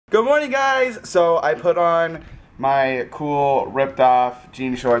Good morning, guys! So I put on my cool ripped off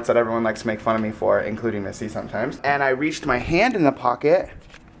jean shorts that everyone likes to make fun of me for, including Missy sometimes. And I reached my hand in the pocket.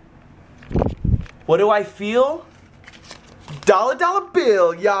 What do I feel? Dollar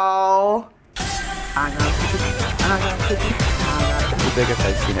bill, y'all! I got a cookie. It's the biggest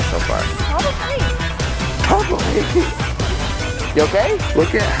I've seen it so far. Probably. You okay?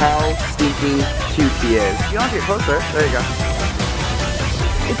 Look at how stinking cute he is. You don't have to get closer. There you go.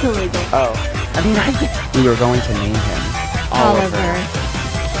 It's illegal. Oh. I mean, we were going to name him Oliver.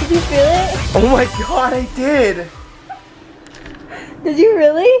 Did you feel it? Oh my god, I did! Did you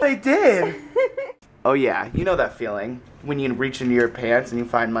really? I did! Oh yeah, you know that feeling. When you reach into your pants and you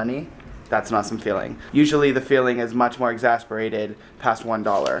find money? That's an awesome feeling. Usually the feeling is much more exasperated past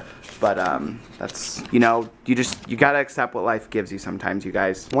 $1. But that's, you know, you gotta accept what life gives you sometimes, you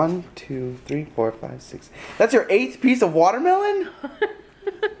guys. 1, 2, 3, 4, 5, 6. That's your 8th piece of watermelon?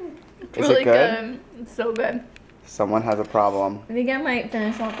 It's really good? It's so good. Someone has a problem. I think I might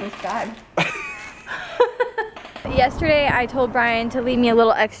finish off this bag. Yesterday I told Brian to leave me a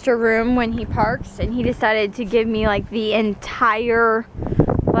little extra room when he parks, and he decided to give me like the entire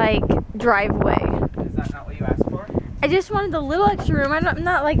like driveway. Is that not what you asked for? I just wanted a little extra room. I'm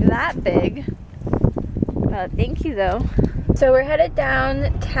not like that big. Thank you though. So we're headed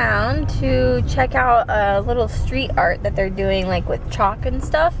downtown to check out a little street art that they're doing like with chalk and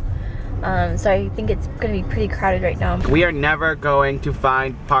stuff. So I think it's gonna be pretty crowded right now. We are never going to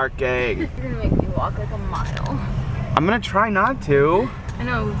find parking. You're gonna make me walk like a mile. I'm gonna try not to. I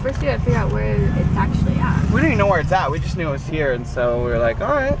know, first we gotta figure out where it's actually at. We don't even know where it's at. We just knew it was here, and so we were like,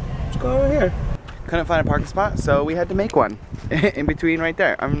 alright, let's go over here. Couldn't find a parking spot, so we had to make one in between right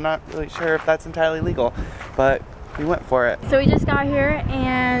there. I'm not really sure if that's entirely legal, but we went for it. So we just got here,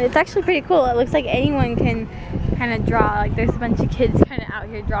 and it's actually pretty cool. It looks like anyone can kind of draw. Like there's a bunch of kids kind of out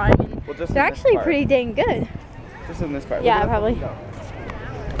here drawing, and well, they're actually pretty dang good. Just in this part. Yeah, probably.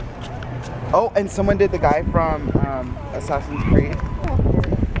 Oh, and someone did the guy from Assassin's Creed.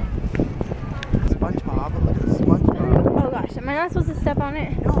 SpongeBob, look at SpongeBob. Oh gosh, am I not supposed to step on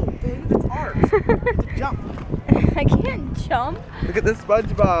it? No, babe, it's art. Jump. I can't jump. Look at this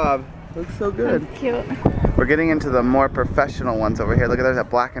SpongeBob. Looks so good. That's cute. We're getting into the more professional ones over here. Look at, there's a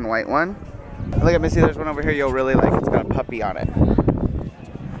black and white one. And look at Missy, there's one over here you'll really like. It's got a puppy on it.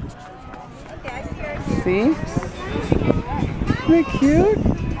 Okay, I see her. See? Isn't it cute?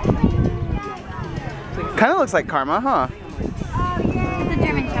 Kind of looks like Karma, huh? Oh yeah, it's a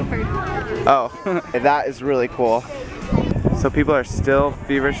German Shepherd. Oh, that is really cool. So people are still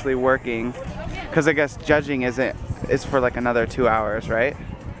feverishly working, because I guess judging is for like another 2 hours, right?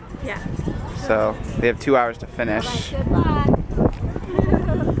 Yeah. So they have 2 hours to finish. Good luck.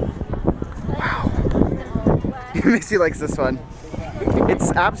 Wow. Missy likes this one.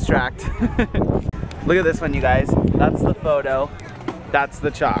 It's abstract. Look at this one, you guys. That's the photo. That's the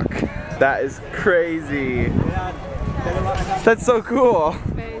chalk. That is crazy. That's so cool.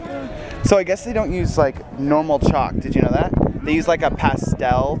 So I guess they don't use like normal chalk. Did you know that? They use like a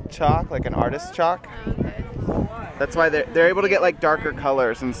pastel chalk, like an artist chalk. That's why they're able to get like darker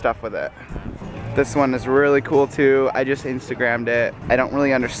colors and stuff with it. This one is really cool too. I just Instagrammed it. I don't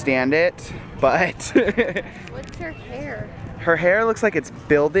really understand it, but What's her hair? Her hair looks like it's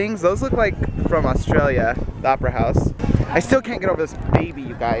buildings. Those look like from Australia, the Opera House. I still can't get over this baby,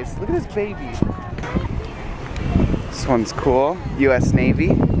 you guys. Look at this baby. This one's cool. US Navy.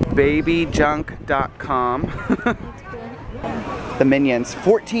 Babyjunk.com. The Minions.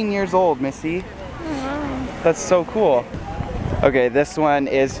 14 years old, Missy. Oh, wow. That's so cool. Okay, this one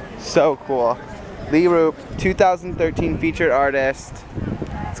is so cool. Lee Roop, 2013 featured artist.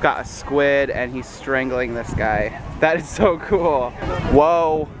 It's got a squid and he's strangling this guy. That is so cool.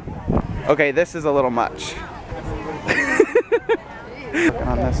 Whoa. Okay, this is a little much.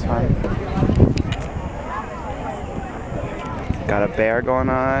 On this one. Got a bear going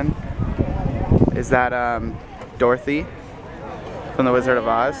on. Is that Dorothy from The Wizard of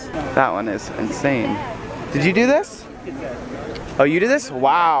Oz? That one is insane. Did you do this? Oh, you did this?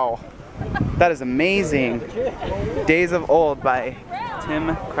 Wow. That is amazing. Days of Old by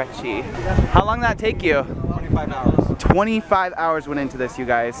Tim Cretchy. How long did that take you? 25 hours. 25 hours went into this, you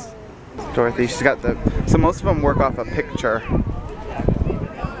guys. Dorothy, she's got the, so most of them work off a picture.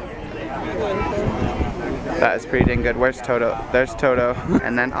 That is pretty dang good. Where's Toto? There's Toto.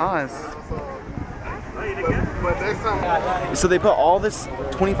 And then Oz. So they put all this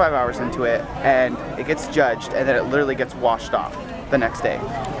 25 hours into it, and it gets judged, and then it literally gets washed off the next day.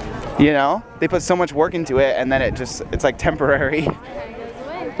 You know? They put so much work into it, and then it's like temporary.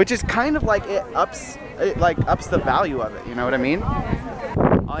 Which is kind of like, it ups the value of it, you know what I mean?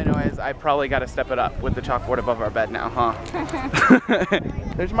 All I know is I probably got to step it up with the chalkboard above our bed now, huh?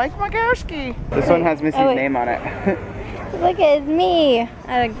 There's Mike Magowski. This one has Missy's name on it. Look, it's me.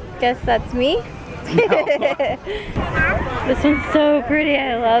 I guess that's me. No. This one's so pretty.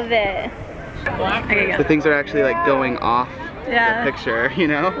 I love it. Okay, The things are actually like going off yeah. the picture, you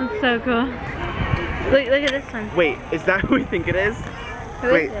know? That's so cool. Look at this one. Wait, is that who we think it is?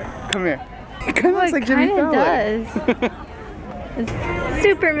 Who Wait, is it? come here. It kind of looks like Jimmy Fallon. It does. It's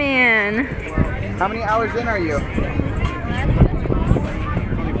Superman. How many hours in are you?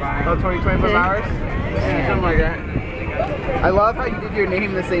 25 hours? Yeah, something like that. I love how you did your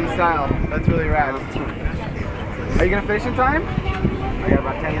name the same style. That's really rad. Are you gonna finish in time? I got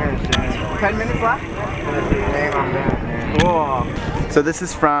about 10 minutes. 10 minutes left? Cool. So this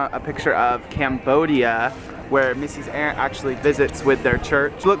is from a picture of Cambodia, where Missy's aunt actually visits with their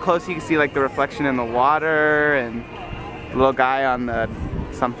church. Look close, you can see like the reflection in the water and the little guy on the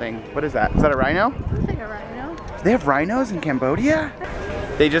something. What is that? Is that a rhino? Looks like a rhino. Do they have rhinos in Cambodia?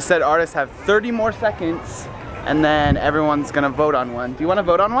 They just said artists have 30 more seconds and then everyone's gonna vote on one. Do you wanna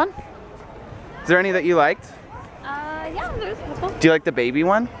vote on one? Is there any that you liked? Yeah, there's a couple. Do you like the baby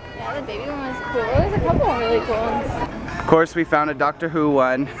one? Yeah, the baby one was cool. There's a couple of really cool ones. Of course, we found a Doctor Who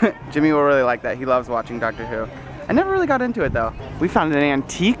one. Jimmy will really like that. He loves watching Doctor Who. I never really got into it though. We found an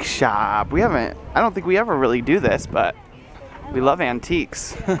antique shop. I don't think we ever really do this, but we love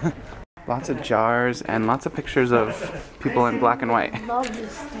antiques. Lots of jars and lots of pictures of people in black and white. I love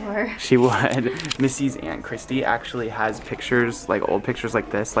this store. She would. Missy's Aunt Christy actually has pictures, like old pictures like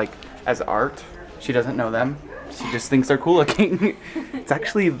this, like as art. She doesn't know them. She just thinks they're cool looking. It's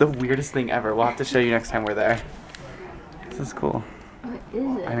actually the weirdest thing ever. We'll have to show you next time we're there. This is cool. What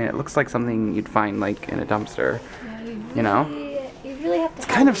is it? I mean, it looks like something you'd find like in a dumpster. Yeah, you know? You really have to It's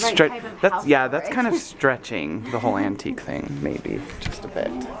kind of the right type of house that's for kind it. of stretching the whole antique thing, maybe just a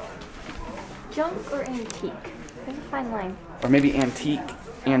bit. Junk or antique? There's a fine line. Or maybe antique.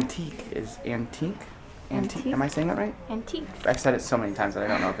 Antique is antique. Antique. Am I saying that right? Antiques. I've said it so many times that I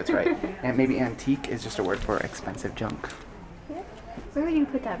don't know if it's right. And maybe antique is just a word for expensive junk. Yeah. Where would you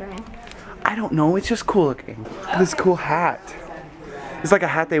put that, Brian? I don't know. It's just cool looking. Look at this cool hat. It's like a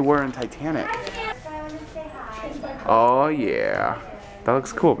hat they wore in Titanic. Oh yeah. That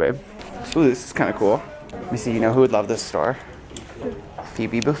looks cool, babe. Ooh, this is kind of cool. Let me see. You know who would love this store?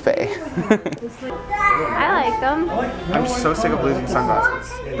 Phoebe Buffet. I like them. I'm so sick of losing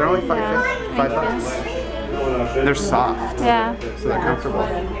sunglasses. They're only $5 bucks. They're soft, Yeah. so they're comfortable.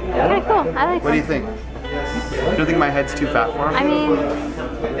 Okay, cool. I like What do you them. think? You don't think my head's too fat for them? I mean,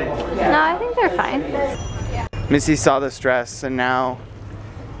 no, I think they're fine. Missy saw this dress and now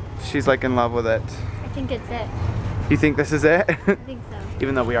she's like in love with it. I think it's it. You think this is it? I think so.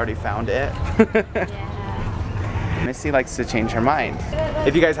 Even though we already found it. Yeah. Missy likes to change her mind.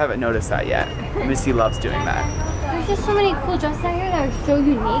 If you guys haven't noticed that yet, Missy loves doing that. There's just so many cool dresses out here that are so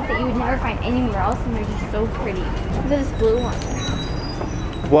unique that you would never find anywhere else, and they're just so pretty. Look at this blue one.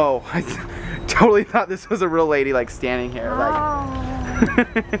 Whoa, I totally thought this was a real lady like standing here.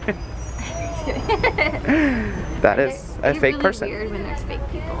 That is a fake really person. Weird when there's fake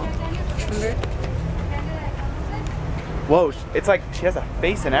people. Remember? Whoa, it's like she has a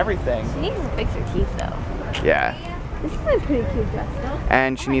face and everything. She needs to fix her teeth though. Yeah. This is a pretty cute dress though.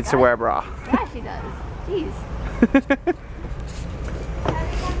 And she needs to wear a bra. Yeah, she does. Jeez.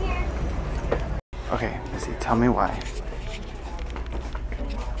 Okay, Missy, tell me why.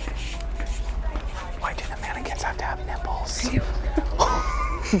 Why do the mannequins have to have nipples?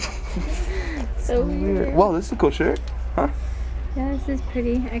 So weird. Whoa, this is a cool shirt. Huh? Yeah, this is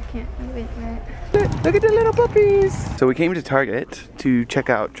pretty. I can't wait for it. Look at the little puppies. So we came to Target to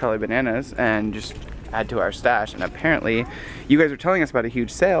check out Charlie Bananas and just add to our stash, and apparently you guys were telling us about a huge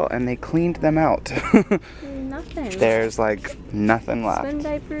sale and they cleaned them out. Nothing. There's like nothing left. Swim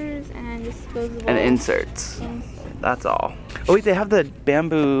diapers and disposable. And inserts. That's all. Oh wait, they have the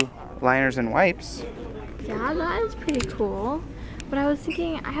bamboo liners and wipes. Yeah, that is pretty cool. But I was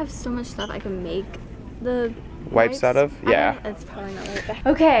thinking, I have so much stuff I can make the Wipes out of? Yeah. That's probably not right.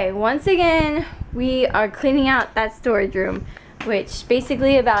 Okay, once again, we are cleaning out that storage room, which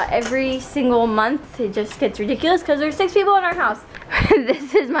basically about every single month, it just gets ridiculous because there's 6 people in our house.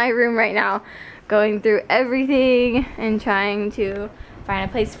 This is my room right now, going through everything and trying to find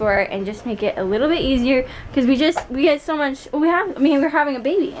a place for it and just make it a little bit easier because we get so much, we're having a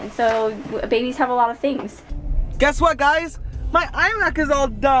baby, and so babies have a lot of things. Guess what, guys? My iMac is all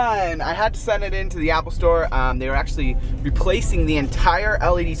done. I had to send it into the Apple Store. They were actually replacing the entire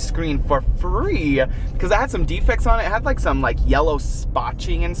LED screen for free because it had some defects on it. It had like some like yellow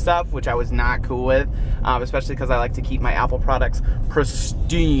spotching and stuff, which I was not cool with, especially because I like to keep my Apple products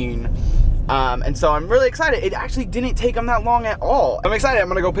pristine. And so I'm really excited. It actually didn't take them that long at all. I'm excited. I'm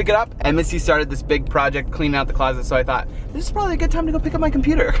gonna go pick it up. And Missy started this big project cleaning out the closet, so I thought this is probably a good time to go pick up my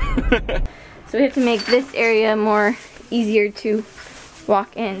computer. So we have to make this area more easier to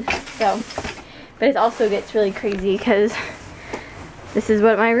walk in. So, but it also gets really crazy because this is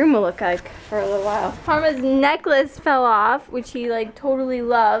what my room will look like for a little while. Karma's necklace fell off, which he like totally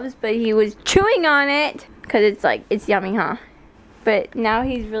loves, but he was chewing on it because it's yummy, huh? But now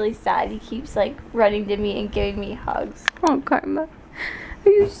he's really sad. He keeps like running to me and giving me hugs. Oh, Karma,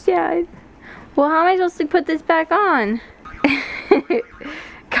 are you sad? Well, how am I supposed to put this back on?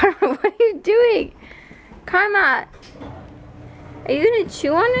 Karma, what are you doing? Karma, are you gonna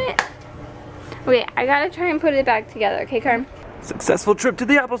chew on it? Wait, I gotta try and put it back together. Okay, Karma? Successful trip to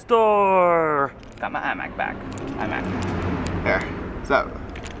the Apple Store. Got my iMac back. iMac. There.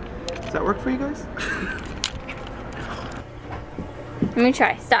 Does that work for you guys? Let me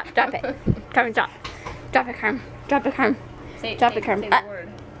try. Stop. Drop it. Karma, drop. Drop it, Karma. Drop it, Karma. Drop it, Karma.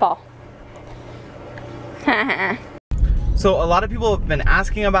 Ball. So a lot of people have been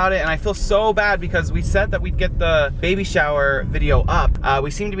asking about it, and I feel so bad because we said that we'd get the baby shower video up.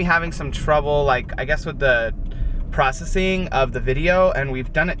 We seem to be having some trouble, like I guess with the processing of the video, and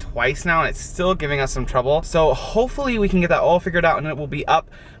we've done it twice now and it's still giving us some trouble. So hopefully we can get that all figured out and it will be up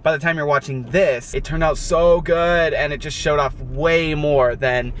by the time you're watching this. It turned out so good and it just showed off way more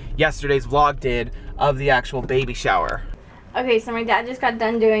than yesterday's vlog did of the actual baby shower. Okay, so my dad just got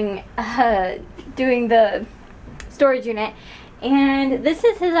done doing the storage unit, and this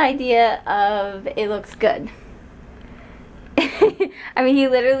is his idea of it looks good. I mean, he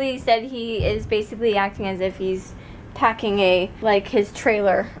literally said he is basically acting as if he's packing his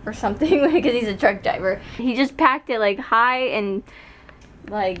trailer or something because he's a truck driver. He just packed it like high and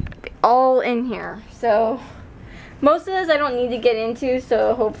like all in here. So most of this I don't need to get into,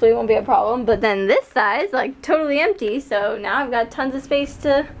 so hopefully it won't be a problem. But then this side is like totally empty, so now I've got tons of space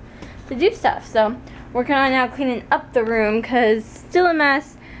to do stuff. So working on now cleaning up the room because still a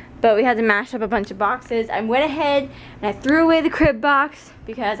mess, but we had to mash up a bunch of boxes. I went ahead and I threw away the crib box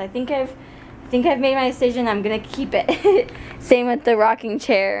because I think I've made my decision. I'm gonna keep it. Same with the rocking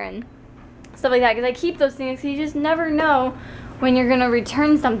chair and stuff like that, because I keep those things because you just never know when you're gonna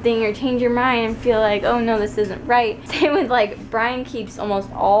return something or change your mind and feel like, oh no, this isn't right. Same with like Brian keeps almost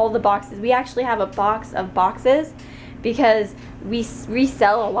all the boxes. We actually have a box of boxes because we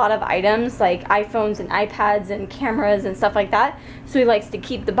resell a lot of items like iPhones and iPads and cameras and stuff like that. So he likes to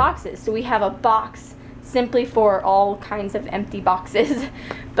keep the boxes. So we have a box simply for all kinds of empty boxes.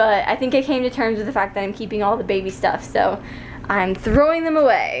 But I think I came to terms with the fact that I'm keeping all the baby stuff, so I'm throwing them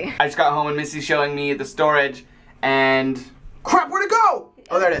away. I just got home and Missy's showing me the storage and crap, where'd it go?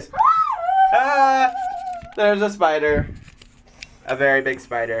 Oh, there it is. There's a spider. A very big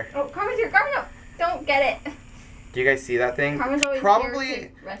spider. Oh, Carmen's here. Carmen, no. Don't get it. Do you guys see that thing? Carmen's always probably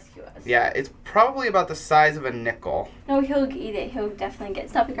here to rescue us. Yeah, it's probably about the size of a nickel. No, he'll eat it. He'll definitely get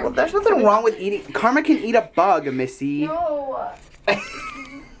stuff. Well, there's nothing wrong with eating. Karma can eat a bug, Missy. No. Look at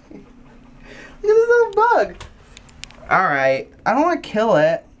this little bug. Alright, I don't want to kill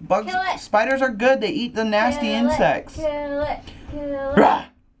it. Bugs, Kill it. Spiders are good. They eat the nasty insects. Kill it. Kill it. Rah!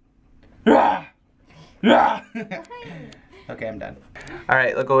 Rah! Rah! Okay, I'm done.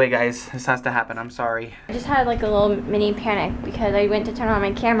 Alright, look away, guys. This has to happen. I'm sorry. I just had like a little mini panic because I went to turn on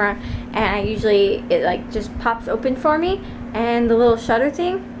my camera and it like just pops open for me and the little shutter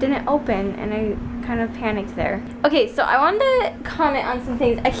thing didn't open and I kind of panicked there. Okay, so I wanted to comment on some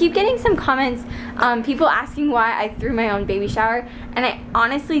things. I keep getting some comments, people asking why I threw my own baby shower, and I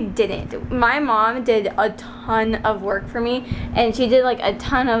honestly didn't. My mom did a ton of work for me and she did like a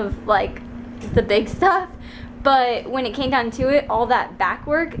ton of like the big stuff. But when it came down to it, all that back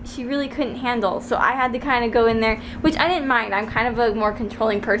work, she really couldn't handle. So I had to kind of go in there, which I didn't mind. I'm kind of a more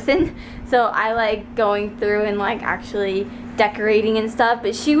controlling person. So I like going through and like actually decorating and stuff.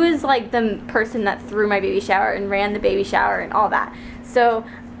 But she was like the person that threw my baby shower and ran the baby shower and all that. So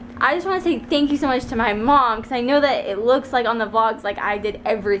I just want to say thank you so much to my mom, because I know that it looks like on the vlogs like I did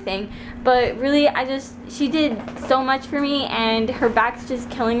everything, but really she did so much for me and her back's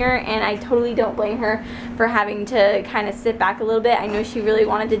just killing her, and I totally don't blame her for having to kind of sit back a little bit. I know she really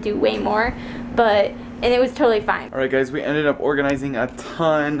wanted to do way more, and it was totally fine. Alright guys, we ended up organizing a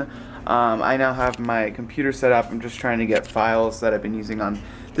ton. I now have my computer set up. I'm just trying to get files that I've been using on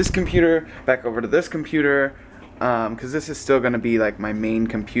this computer back over to this computer. because this is still going to be like my main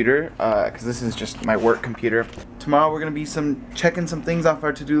computer, because this is just my work computer. Tomorrow we're going to be checking some things off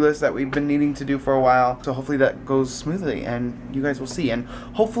our to-do list that we've been needing to do for a while. So hopefully that goes smoothly and you guys will see. And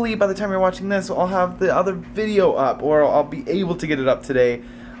hopefully by the time you're watching this, I'll have the other video up, or I'll be able to get it up today,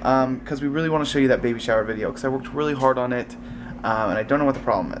 because we really want to show you that baby shower video, because I worked really hard on it. And I don't know what the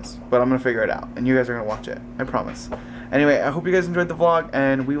problem is, but I'm going to figure it out, and you guys are going to watch it, I promise. Anyway, I hope you guys enjoyed the vlog,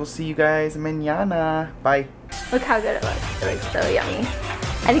 and we will see you guys mañana. Bye. Look how good it looks. It looks so yummy.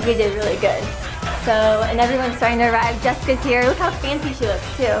 I think we did really good. So, and everyone's starting to arrive. Jessica's here. Look how fancy she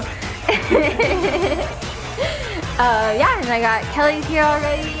looks, too. Yeah, and I got Kelly's here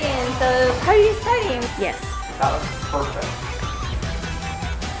already, and so the party's starting. Yes. That was perfect.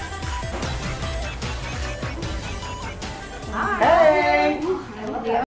 Hi.